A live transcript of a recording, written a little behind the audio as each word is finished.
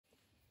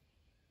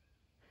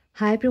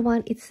Hi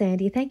everyone, it's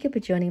Sandy. Thank you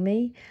for joining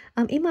me.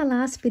 In my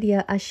last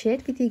video, I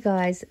shared with you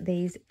guys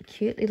these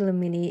cute little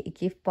mini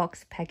gift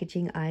box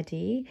packaging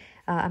idea.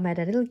 I made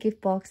a little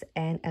gift box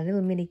and a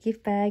little mini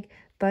gift bag,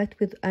 both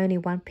with only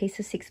one piece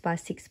of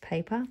 6x6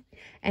 paper.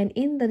 And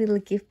in the little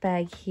gift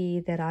bag here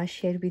that I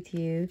shared with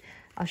you,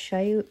 I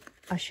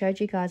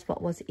showed you guys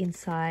what was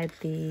inside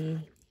the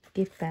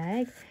gift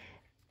bag,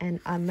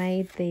 and I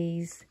made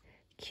these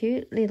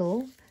cute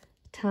little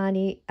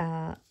tiny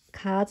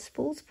card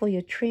spools for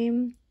your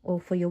trim or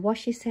for your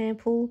washi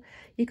sample.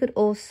 You could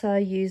also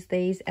use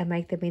these and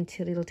make them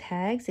into little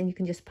tags, and you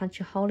can just punch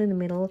a hole in the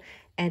middle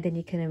and then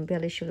you can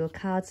embellish your little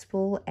card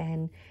spool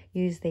and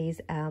use these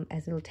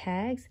as little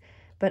tags.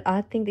 But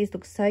I think these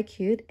look so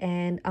cute,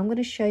 and I'm going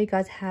to show you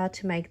guys how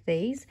to make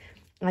these.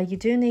 You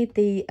do need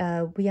the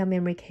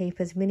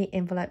WRMK mini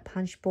envelope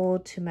punch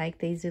board to make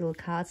these little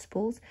card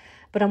spools,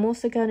 but I'm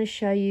also going to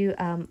show you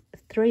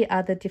 3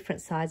 other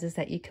different sizes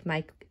that you can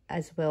make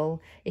as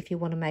well if you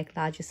want to make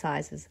larger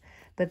sizes.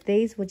 But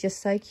these were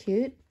just so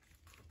cute,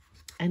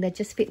 and they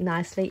just fit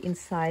nicely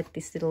inside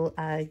this little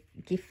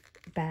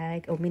gift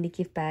bag or mini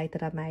gift bag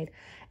that I made.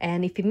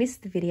 And if you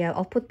missed the video,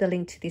 I'll put the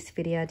link to this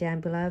video down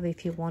below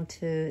if you want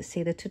to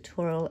see the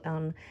tutorial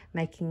on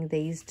making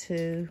these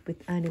two with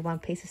only one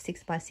piece of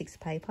 6x6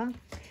 paper.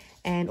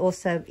 And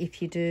also,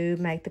 if you do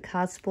make the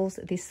card spools,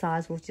 this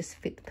size will just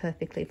fit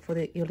perfectly for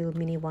your little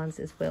mini ones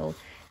as well.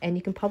 And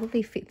you can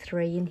probably fit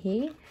 3 in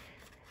here,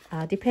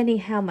 depending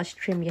how much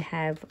trim you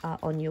have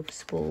on your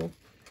spool,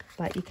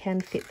 but you can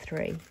fit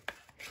 3.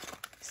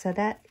 So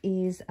that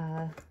is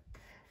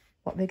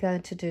what we're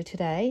going to do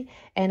today.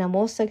 And I'm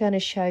also going to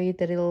show you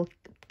the little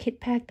kit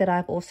pack that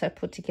I've also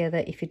put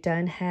together if you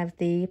don't have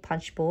the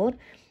punch board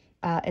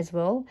as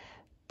well.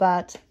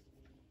 But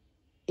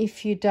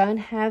if you don't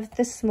have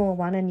the small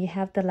one and you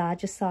have the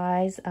larger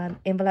size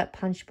envelope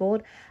punch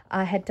board,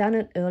 I had done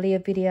an earlier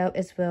video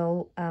as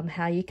well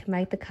how you can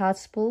make the card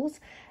spools.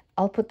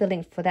 I'll put the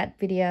link for that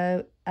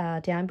video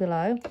down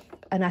below.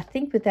 And I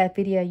think with that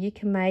video you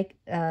can make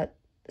a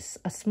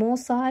small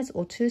size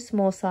or 2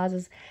 small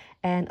sizes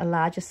and a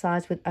larger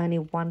size with only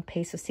one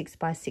piece of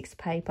 6x6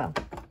 paper.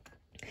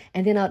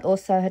 And then I'd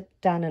also had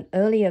done an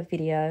earlier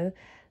video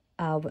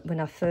when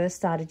I first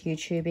started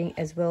YouTubing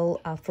as well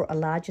for a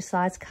larger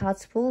size card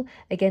spool.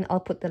 Again, I'll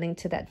put the link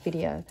to that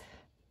video.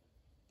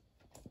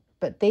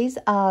 But these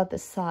are the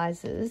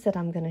sizes that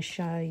I'm going to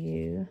show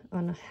you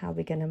on how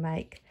we're going to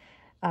make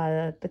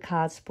the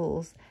card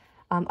spools.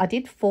 I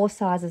did 4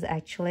 sizes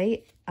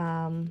actually,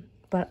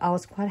 but I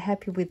was quite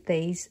happy with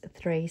these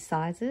 3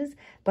 sizes,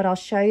 but I'll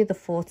show you the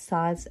 4th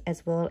size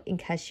as well in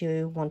case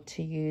you want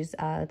to use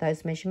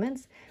those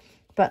measurements.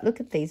 But look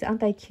at these,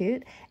 aren't they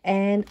cute?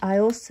 And I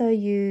also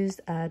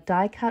used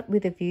die cut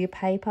with a view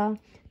paper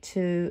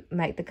to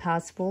make the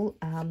card spool.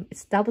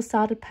 It's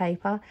double-sided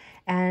paper,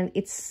 and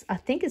I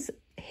think it's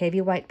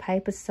heavyweight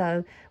paper,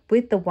 so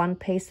with the one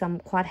piece I'm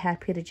quite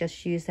happy to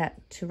just use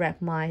that to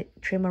wrap my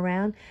trim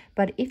around.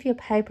 But if your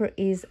paper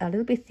is a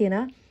little bit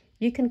thinner,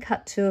 you can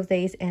cut 2 of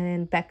these and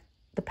then back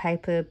the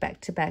paper back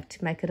to back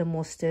to make it a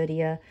more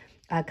sturdier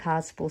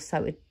card spool,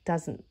 so it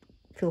doesn't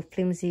feel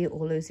flimsy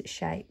or lose its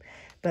shape.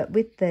 But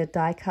with the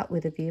die cut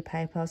with a view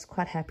paper, I was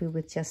quite happy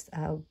with just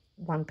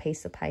one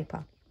piece of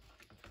paper.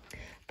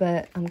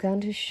 But I'm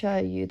going to show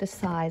you the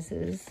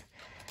sizes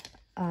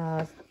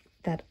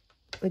that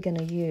we're going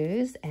to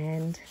use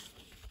and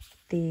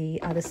the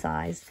other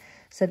size.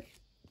 So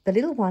the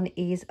little one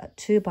is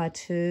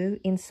 2x2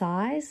 in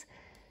size,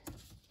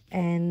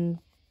 and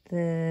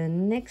the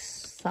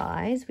next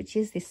size, which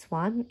is this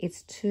one,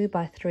 it's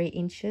 2x3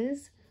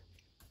 inches.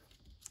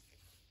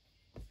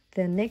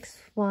 The next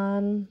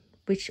one,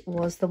 which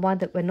was the one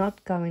that we're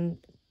not going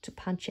to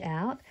punch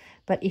out,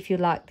 but if you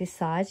like this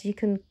size, you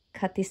can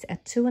cut this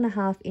at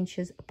 2.5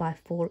 inches by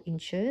 4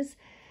 inches,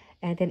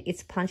 and then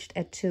it's punched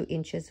at 2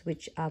 inches,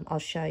 which I'll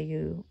show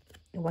you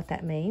what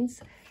that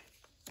means.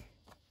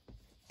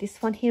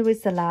 This one here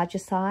is the larger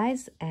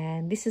size,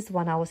 and this is the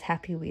one I was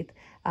happy with.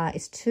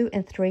 It's 2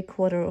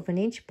 3/4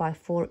 inch by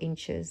 4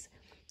 inches,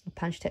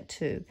 punched at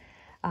 2.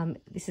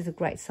 This is a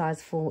great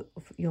size for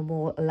your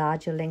more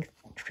larger length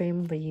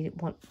trim where you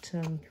want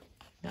to,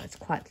 it's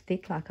quite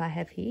thick like I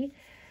have here.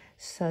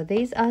 So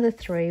these are the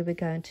 3 we're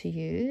going to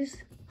use.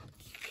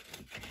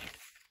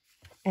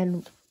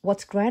 And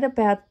what's great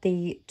about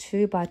the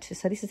 2x2,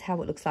 so this is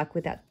how it looks like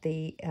without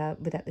the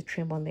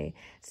trim on there.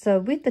 So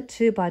with the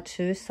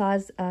 2x2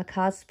 size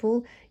card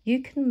spool,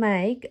 you can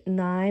make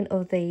 9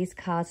 of these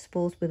card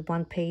spools with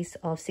one piece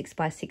of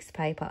 6x6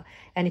 paper.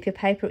 And if your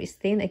paper is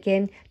thin,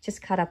 again,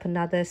 just cut up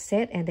another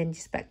set and then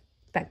just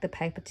back the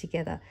paper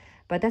together.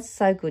 But that's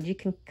so good. You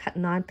can cut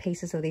 9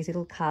 pieces of these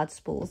little card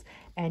spools,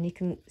 and you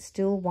can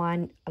still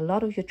wind a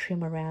lot of your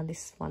trim around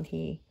this one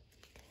here.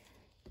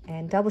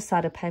 And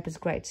double-sided paper is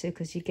great too,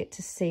 because you get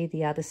to see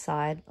the other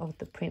side of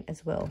the print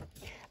as well.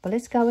 But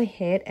let's go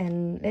ahead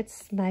and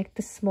let's make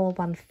the small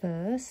one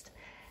first.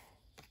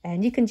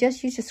 And you can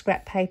just use your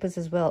scrap papers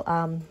as well,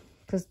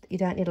 because you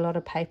don't need a lot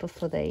of paper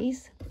for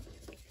these.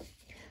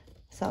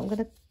 So I'm going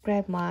to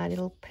grab my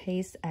little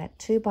piece at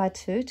 2 by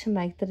 2 to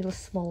make the little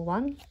small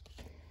one.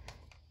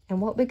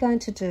 And what we're going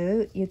to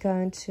do, you're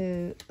going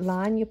to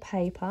line your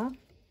paper,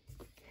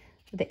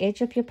 the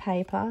edge of your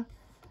paper,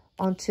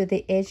 onto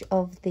the edge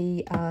of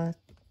the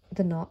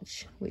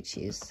notch, which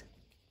is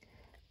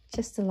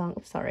just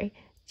along,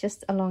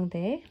 just along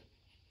there.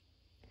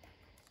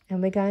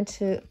 And we're going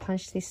to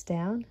punch this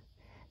down.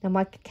 Now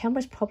my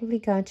camera's probably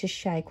going to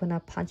shake when I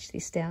punch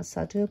this down,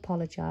 so I do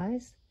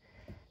apologise.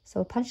 So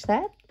we'll punch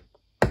that.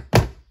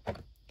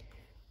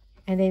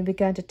 And then we're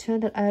going to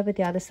turn it over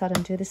the other side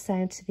and do the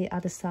same to the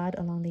other side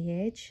along the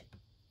edge.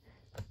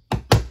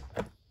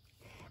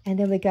 And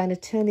then we're going to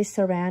turn this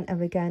around and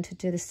we're going to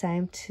do the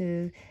same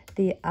to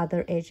the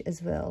other edge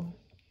as well.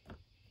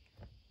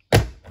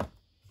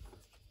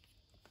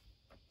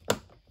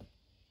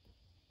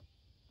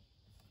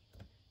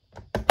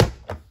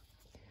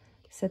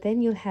 So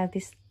then you'll have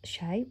this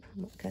shape.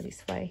 I'm going to go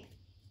this way.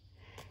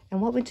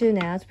 And what we do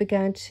now is we're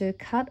going to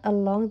cut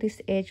along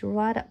this edge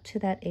right up to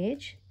that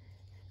edge.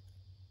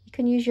 You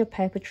can use your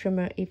paper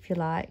trimmer if you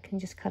like, and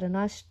just cut a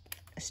nice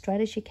as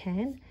straight as you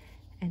can,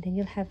 and then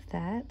you'll have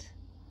that.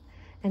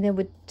 And then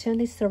we'll turn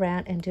this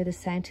around and do the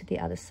same to the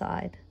other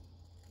side.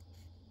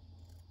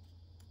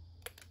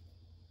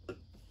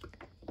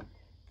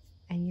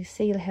 And you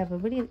see you'll have a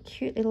really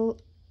cute little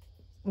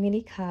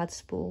mini card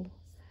spool.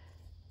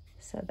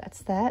 So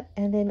that's that.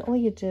 And then all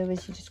you do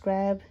is you just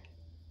grab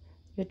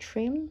your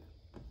trim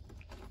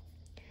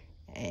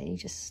and you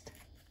just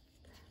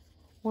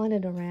wind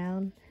it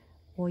around,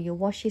 or your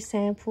washi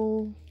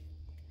sample,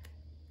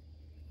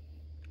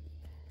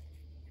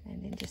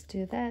 and then just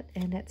do that.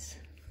 And that's,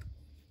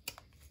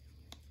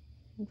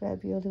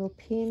 grab your little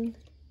pin.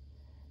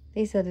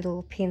 These are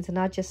little pins, and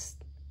I just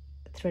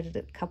threaded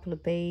a couple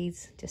of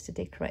beads just to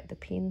decorate the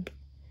pin.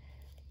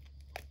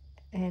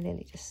 And then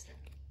you just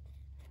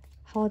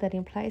hold that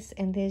in place,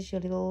 and there's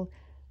your little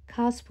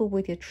card spool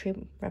with your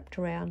trim wrapped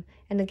around.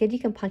 And again, you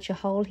can punch a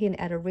hole here and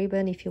add a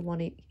ribbon if you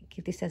want to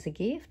give this as a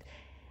gift.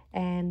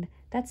 And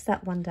that's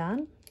that one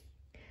done.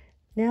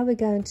 Now we're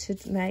going to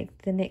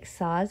make the next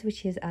size,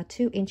 which is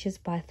 2 inches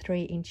by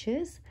 3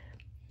 inches.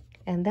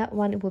 And that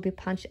one will be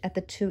punched at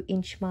the 2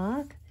 inch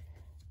mark.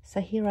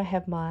 So here I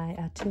have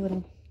my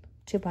 2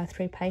 by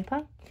 3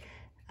 paper.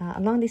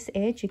 Along this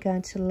edge, you're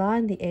going to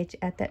line the edge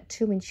at that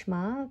 2 inch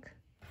mark.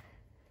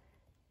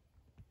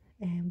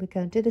 And we're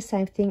going to do the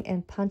same thing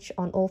and punch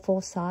on all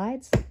 4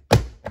 sides.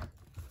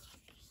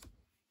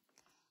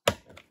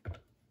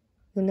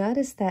 You'll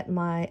notice that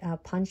my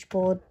punch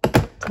board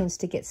tends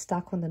to get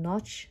stuck on the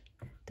notch.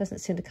 Doesn't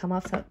seem to come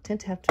off, so I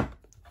tend to have to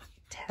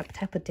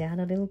tap it down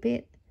a little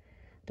bit.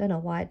 Don't know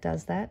why it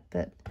does that,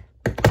 but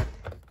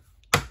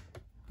it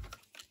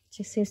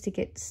just seems to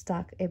get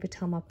stuck every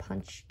time I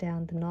punch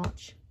down the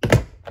notch.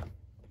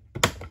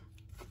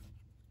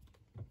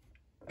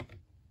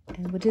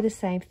 And we'll do the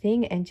same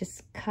thing and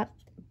just cut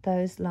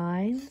those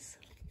lines.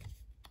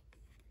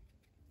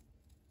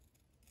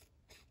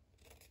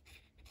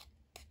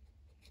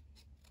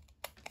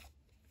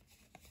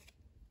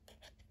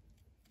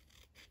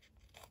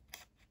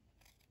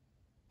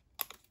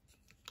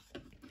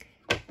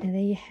 And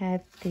there you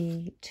have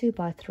the 2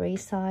 by 3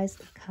 size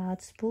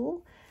card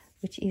spool,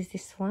 which is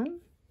this one.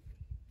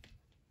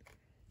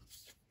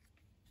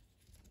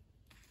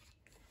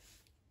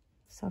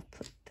 So I've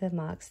put the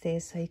marks there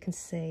so you can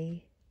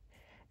see.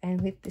 And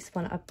with this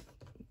one, I've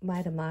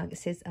made a mark. It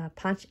says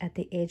punch at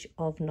the edge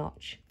of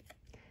notch.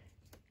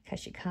 In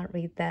case you can't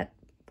read that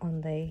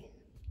on the,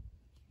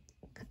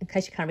 in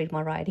case you can't read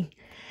my writing.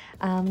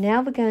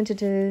 Now we're going to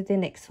do the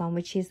next one,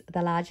 which is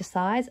the larger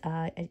size.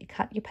 You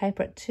cut your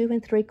paper at 2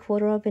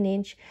 3/4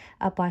 inch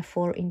by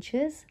 4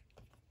 inches.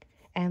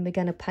 And we're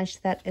going to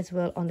punch that as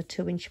well on the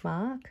 2 inch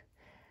mark.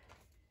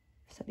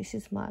 So this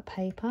is my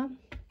paper.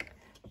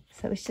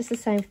 So it's just the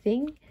same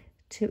thing,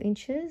 2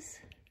 inches.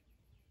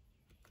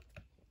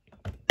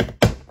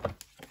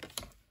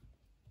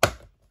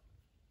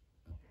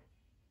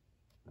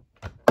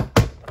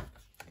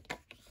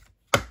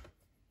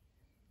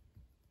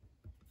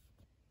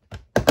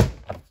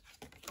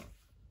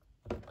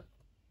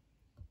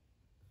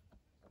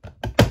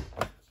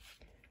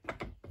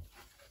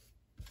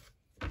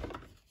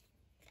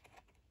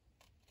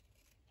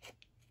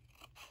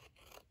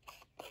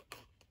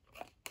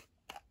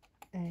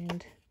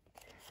 And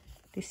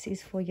this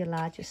is for your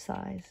larger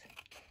size.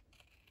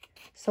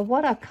 So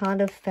what I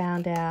kind of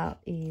found out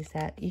is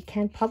that you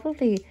can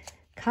probably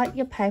cut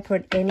your paper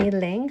at any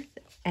length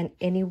and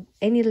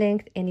any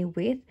length, any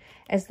width,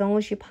 as long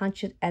as you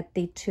punch it at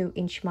the 2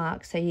 inch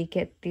mark. So you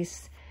get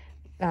this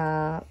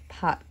part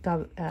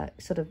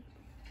sort of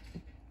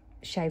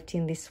shaped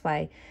in this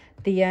way.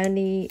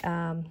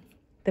 The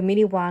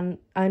mini one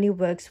only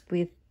works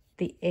with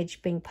the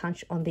edge being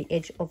punched on the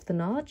edge of the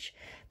notch,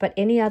 but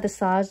any other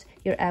size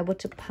you're able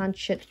to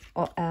punch it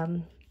or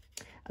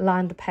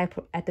line the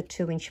paper at the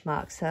 2 inch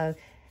mark. So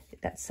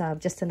that's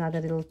just another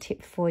little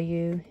tip for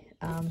you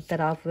that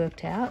I've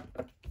worked out.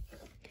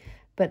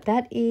 But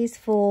that is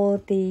for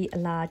the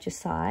larger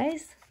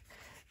size.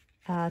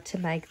 to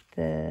make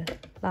the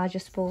larger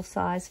spool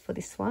size for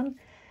this one.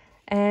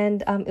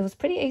 And it was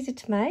pretty easy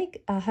to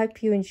make. I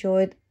hope you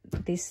enjoyed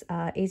this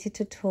easy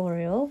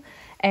tutorial.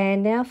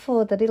 And now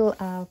for the little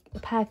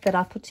pack that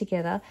I put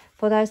together,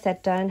 for those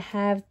that don't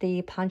have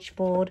the punch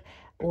board,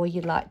 or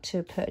you like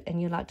to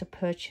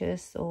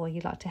purchase, or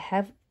you like to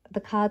have the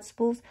card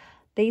spools,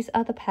 these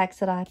are the packs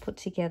that I put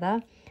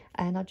together.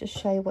 And I'll just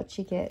show you what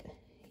you get.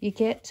 You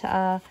get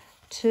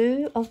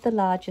 2 of the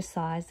larger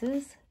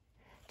sizes,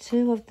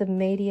 2 of the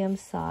medium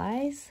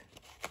size,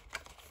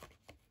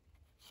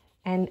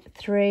 and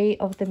 3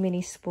 of the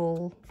mini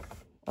spool,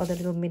 or the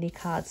little mini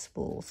card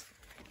spools.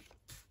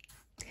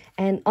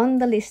 And on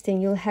the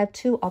listing, you'll have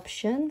 2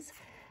 options.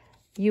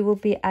 You will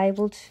be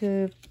able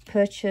to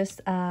purchase,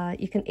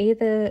 you can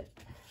either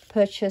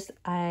purchase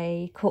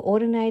a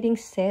coordinating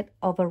set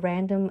of a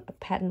random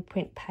pattern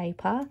print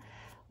paper,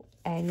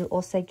 and you'll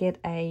also get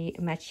a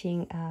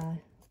matching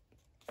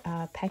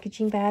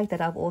packaging bag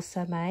that I've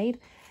also made,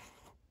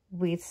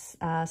 with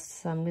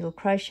some little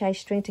crochet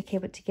string to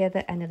keep it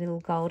together, and a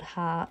little gold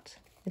heart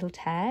little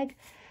tag.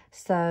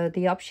 So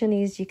the option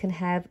is you can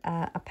have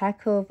a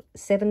pack of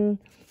 7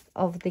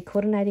 of the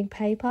coordinating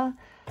paper,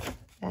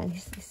 and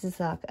this is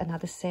like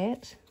another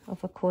set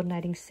of a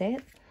coordinating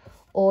set,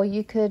 or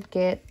you could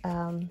get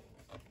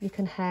you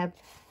can have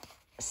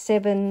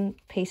 7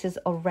 pieces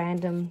of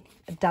random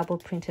double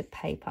printed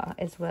paper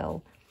as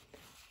well,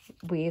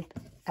 with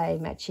a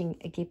matching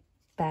gift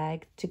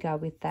bag to go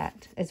with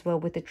that as well,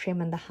 with the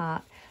trim and the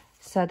heart.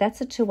 So that's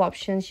the 2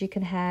 options. You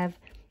can have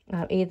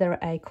either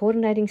a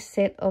coordinating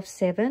set of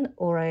 7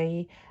 or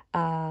a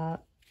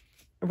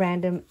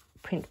random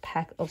print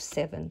pack of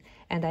 7,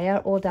 and they are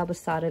all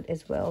double-sided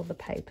as well, the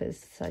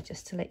papers, so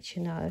just to let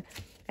you know.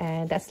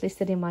 And that's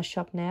listed in my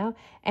shop now.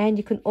 And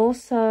you can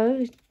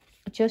also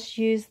just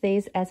use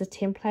these as a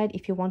template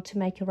if you want to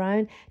make your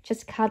own.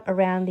 Just cut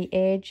around the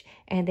edge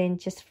and then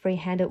just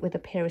freehand it with a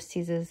pair of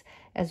scissors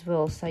as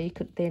well, so you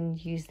could then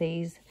use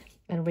these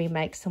and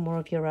remake some more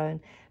of your own.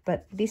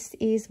 But this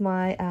is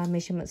my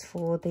measurements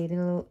for the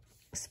little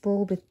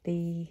spool with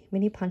the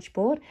mini punch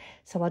board.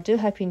 So I do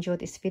hope you enjoyed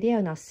this video,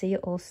 and I'll see you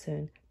all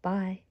soon.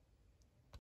 Bye.